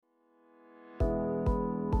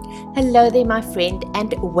Hello there, my friend,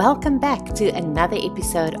 and welcome back to another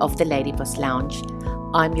episode of the Lady Boss Lounge.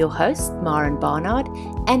 I'm your host, Maren Barnard,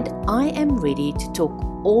 and I am ready to talk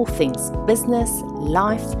all things business,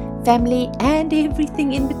 life, family, and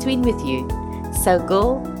everything in between with you. So,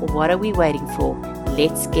 girl, what are we waiting for?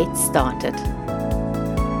 Let's get started.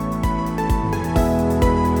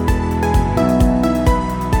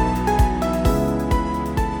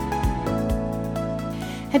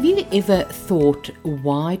 Have you ever thought,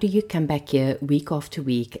 why do you come back here week after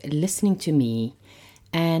week listening to me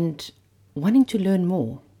and wanting to learn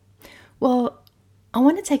more? Well, I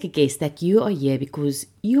want to take a guess that you are here because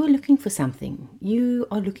you are looking for something. You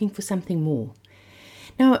are looking for something more.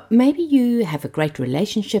 Now, maybe you have a great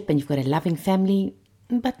relationship and you've got a loving family,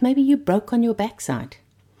 but maybe you broke on your backside.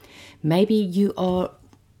 Maybe you are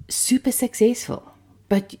super successful,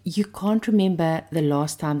 but you can't remember the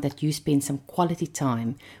last time that you spent some quality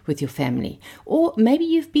time with your family. Or maybe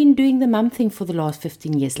you've been doing the mum thing for the last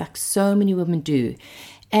 15 years, like so many women do.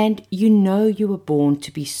 And you know you were born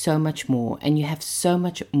to be so much more, and you have so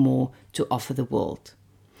much more to offer the world.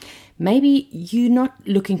 Maybe you're not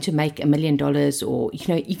looking to make $1 million or,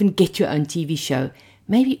 even get your own TV show.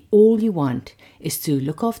 Maybe all you want is to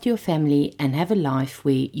look after your family and have a life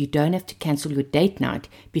where you don't have to cancel your date night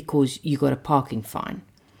because you got a parking fine.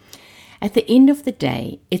 At the end of the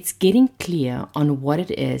day, it's getting clear on what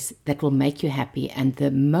it is that will make you happy and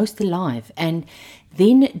the most alive, and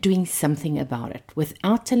then doing something about it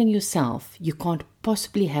without telling yourself you can't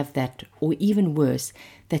possibly have that, or even worse,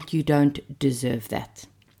 that you don't deserve that.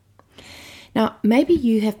 Now, maybe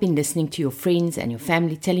you have been listening to your friends and your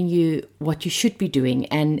family telling you what you should be doing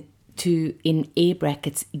and to, in air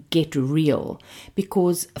brackets, get real,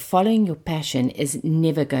 because following your passion is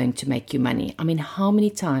never going to make you money. I mean, how many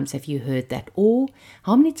times have you heard that? Or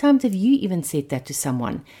how many times have you even said that to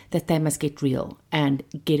someone, that they must get real and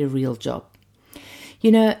get a real job?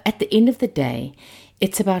 At the end of the day,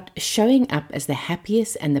 it's about showing up as the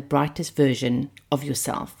happiest and the brightest version of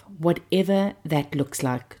yourself, whatever that looks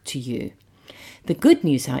like to you. The good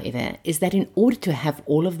news, however, is that in order to have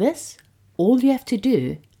all of this, all you have to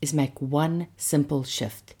do is make one simple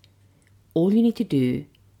shift. All you need to do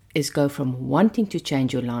is go from wanting to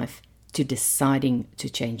change your life to deciding to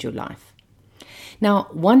change your life. Now,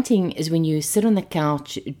 wanting is when you sit on the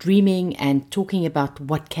couch dreaming and talking about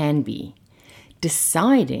what can be.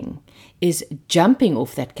 Deciding is jumping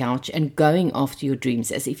off that couch and going after your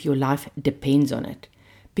dreams as if your life depends on it.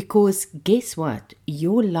 Because guess what?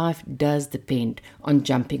 Your life does depend on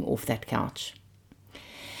jumping off that couch.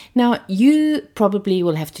 Now, you probably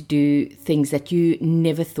will have to do things that you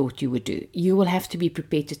never thought you would do. You will have to be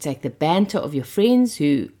prepared to take the banter of your friends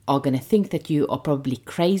who are going to think that you are probably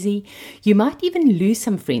crazy. You might even lose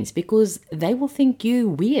some friends because they will think you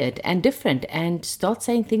weird and different and start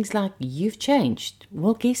saying things like, you've changed.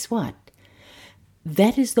 Well, guess what?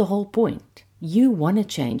 That is the whole point. You want to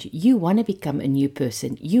change. You want to become a new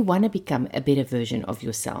person. You want to become a better version of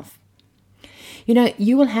yourself.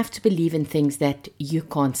 You will have to believe in things that you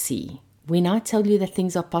can't see. When I tell you that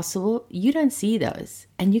things are possible, you don't see those.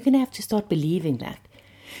 And you're going to have to start believing that.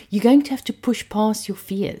 You're going to have to push past your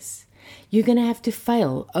fears. You're going to have to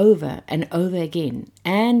fail over and over again,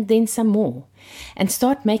 and then some more, and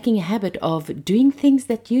start making a habit of doing things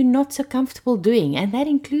that you're not so comfortable doing, and that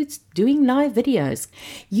includes doing live videos.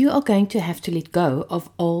 You are going to have to let go of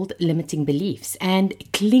old limiting beliefs and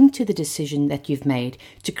cling to the decision that you've made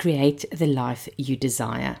to create the life you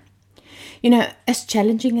desire. As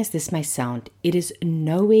challenging as this may sound, it is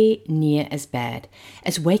nowhere near as bad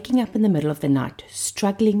as waking up in the middle of the night,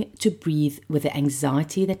 struggling to breathe with the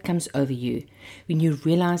anxiety that comes over you when you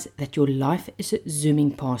realize that your life is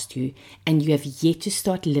zooming past you and you have yet to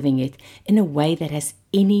start living it in a way that has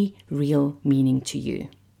any real meaning to you.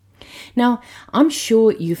 Now, I'm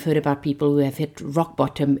sure you've heard about people who have hit rock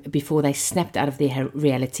bottom before they snapped out of their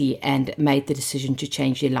reality and made the decision to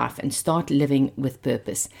change their life and start living with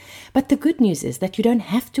purpose. But the good news is that you don't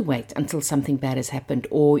have to wait until something bad has happened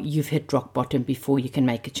or you've hit rock bottom before you can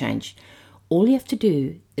make a change. All you have to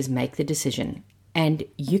do is make the decision, and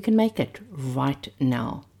you can make it right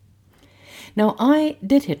now. Now, I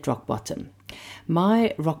did hit rock bottom.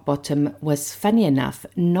 My rock bottom was, funny enough,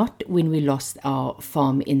 not when we lost our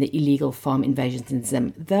farm in the illegal farm invasions in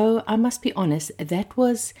Zim, though I must be honest, that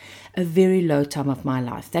was a very low time of my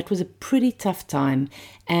life. That was a pretty tough time,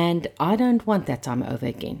 and I don't want that time over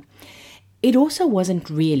again. It also wasn't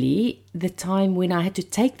really the time when I had to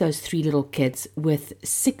take those 3 little kids with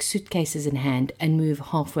 6 suitcases in hand and move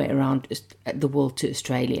halfway around the world to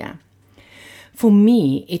Australia. For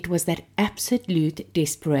me, it was that absolute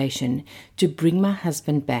desperation to bring my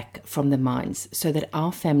husband back from the mines so that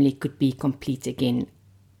our family could be complete again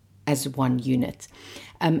as one unit.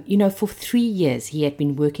 For 3 years, he had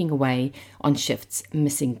been working away on shifts,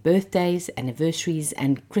 missing birthdays, anniversaries,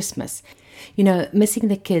 and Christmas. Missing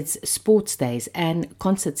the kids' sports days and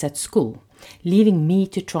concerts at school, leaving me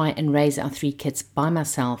to try and raise our 3 kids by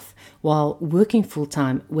myself while working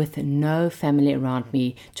full-time with no family around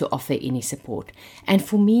me to offer any support. And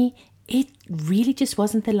for me, it really just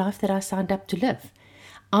wasn't the life that I signed up to live.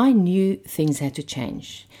 I knew things had to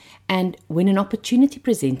change. And when an opportunity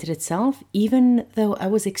presented itself, even though I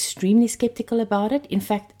was extremely skeptical about it, in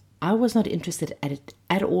fact, I was not interested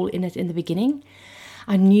at all in it in the beginning,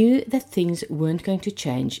 I knew that things weren't going to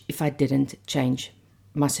change if I didn't change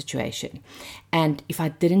my situation and if I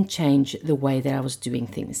didn't change the way that I was doing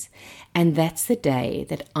things. And that's the day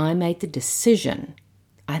that I made the decision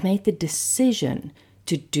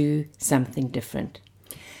to do something different.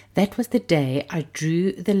 That was the day I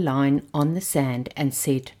drew the line on the sand and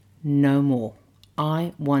said, no more.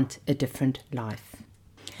 I want a different life.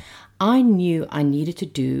 I knew I needed to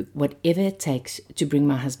do whatever it takes to bring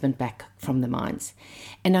my husband back from the mines.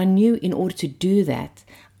 And I knew in order to do that,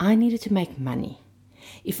 I needed to make money.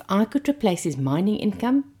 If I could replace his mining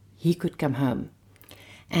income, he could come home.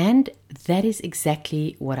 And that is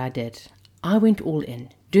exactly what I did. I went all in,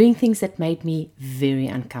 doing things that made me very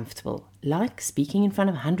uncomfortable, like speaking in front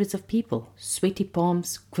of hundreds of people, sweaty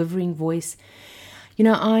palms, quivering voice.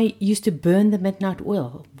 I used to burn the midnight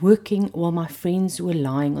oil, working while my friends were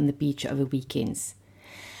lying on the beach over weekends.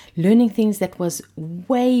 Learning things that was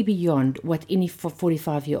way beyond what any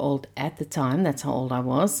 45-year-old at the time, that's how old I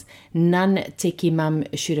was, non-techie mum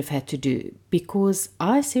should have had to do, because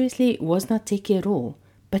I seriously was not techie at all.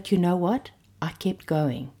 But you know what? I kept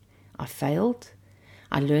going. I failed.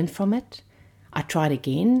 I learned from it. I tried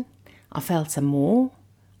again. I failed some more.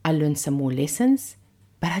 I learned some more lessons,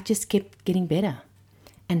 but I just kept getting better.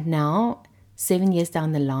 And now, 7 years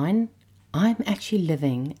down the line, I'm actually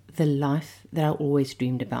living the life that I always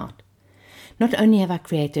dreamed about. Not only have I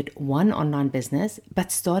created one online business, but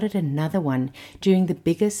started another one during the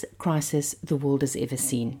biggest crisis the world has ever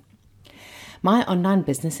seen. My online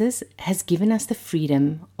businesses has given us the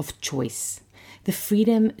freedom of choice, the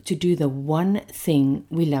freedom to do the one thing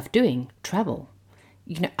we love doing, travel.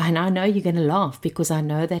 And I know you're going to laugh because I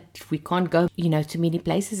know that we can't go, to many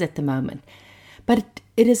places at the moment. But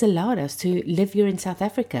it has allowed us to live here in South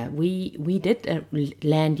Africa. We did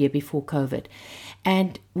land here before COVID.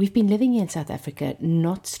 And we've been living here in South Africa,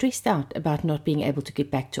 not stressed out about not being able to get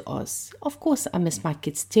back to Oz. Of course, I miss my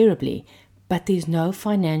kids terribly, but there's no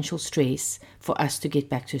financial stress for us to get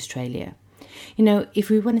back to Australia. If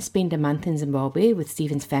we want to spend a month in Zimbabwe with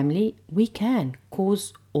Stephen's family, we can,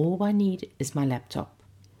 because all I need is my laptop.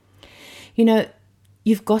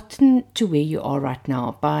 You've gotten to where you are right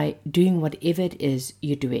now by doing whatever it is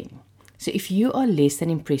you're doing. So if you are less than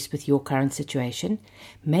impressed with your current situation,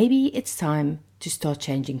 maybe it's time to start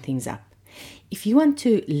changing things up. If you want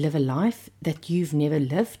to live a life that you've never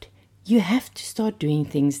lived, you have to start doing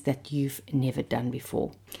things that you've never done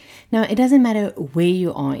before. Now, it doesn't matter where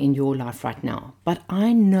you are in your life right now, but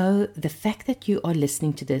I know the fact that you are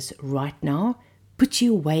listening to this right now puts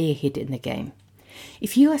you way ahead in the game.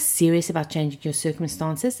 If you are serious about changing your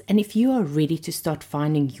circumstances, and if you are ready to start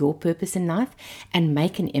finding your purpose in life and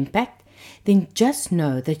make an impact, then just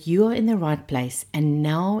know that you are in the right place, and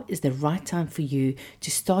now is the right time for you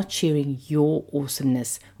to start sharing your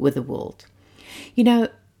awesomeness with the world.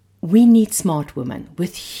 We need smart women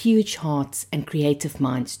with huge hearts and creative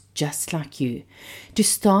minds just like you to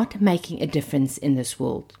start making a difference in this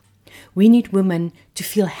world. We need women to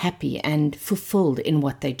feel happy and fulfilled in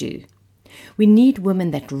what they do. We need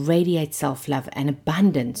women that radiate self-love and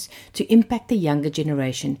abundance to impact the younger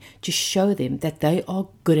generation, to show them that they are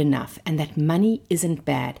good enough and that money isn't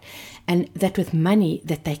bad, and that with money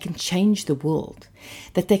that they can change the world,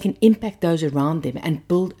 that they can impact those around them and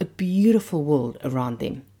build a beautiful world around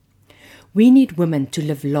them. We need women to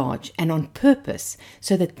live large and on purpose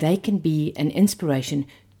so that they can be an inspiration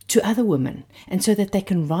to other women and so that they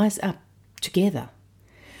can rise up together.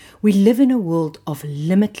 We live in a world of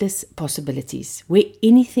limitless possibilities where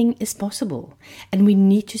anything is possible, and we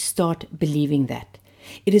need to start believing that.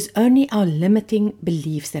 It is only our limiting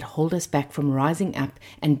beliefs that hold us back from rising up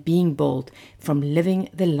and being bold, from living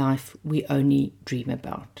the life we only dream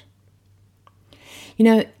about.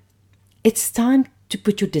 It's time to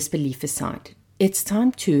put your disbelief aside. It's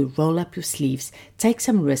time to roll up your sleeves, take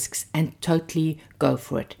some risks, and totally go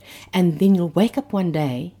for it. And then you'll wake up one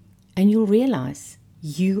day and you'll realize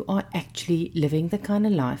you are actually living the kind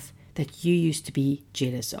of life that you used to be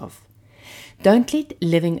jealous of. Don't let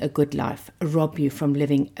living a good life rob you from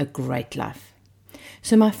living a great life.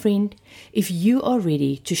 So my friend, if you are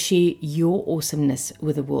ready to share your awesomeness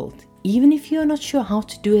with the world, even if you are not sure how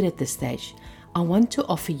to do it at this stage, I want to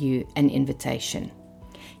offer you an invitation.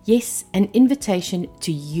 Yes, an invitation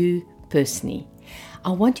to you personally. I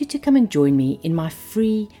want you to come and join me in my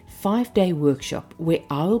free 5-day workshop where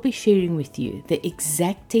I will be sharing with you the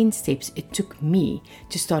exact 10 steps it took me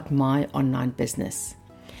to start my online business.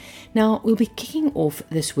 Now, we'll be kicking off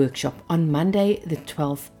this workshop on Monday, the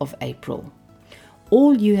 12th of April.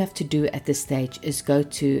 All you have to do at this stage is go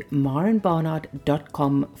to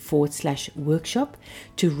marenbarnard.com/workshop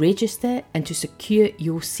to register and to secure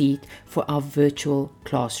your seat for our virtual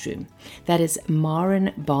classroom. That is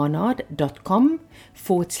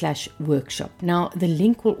marenbarnard.com/workshop. Now, the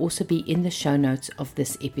link will also be in the show notes of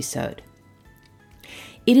this episode.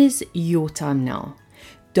 It is your time now.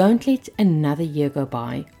 Don't let another year go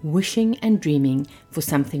by wishing and dreaming for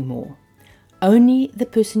something more. Only the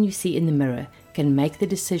person you see in the mirror can make the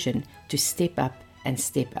decision to step up and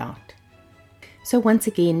step out. So once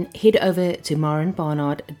again, head over to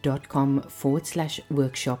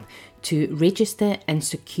marenbarnard.com/workshop to register and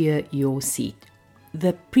secure your seat.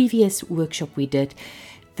 The previous workshop we did,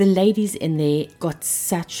 the ladies in there got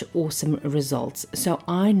such awesome results. So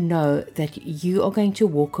I know that you are going to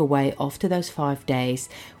walk away after those 5 days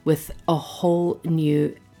with a whole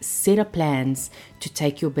new set of plans to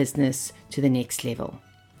take your business to the next level.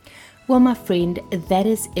 Well, my friend, that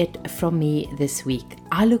is it from me this week.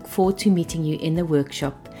 I look forward to meeting you in the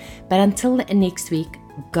workshop. But until next week,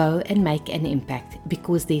 go and make an impact,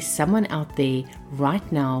 because there's someone out there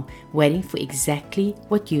right now waiting for exactly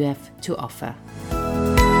what you have to offer.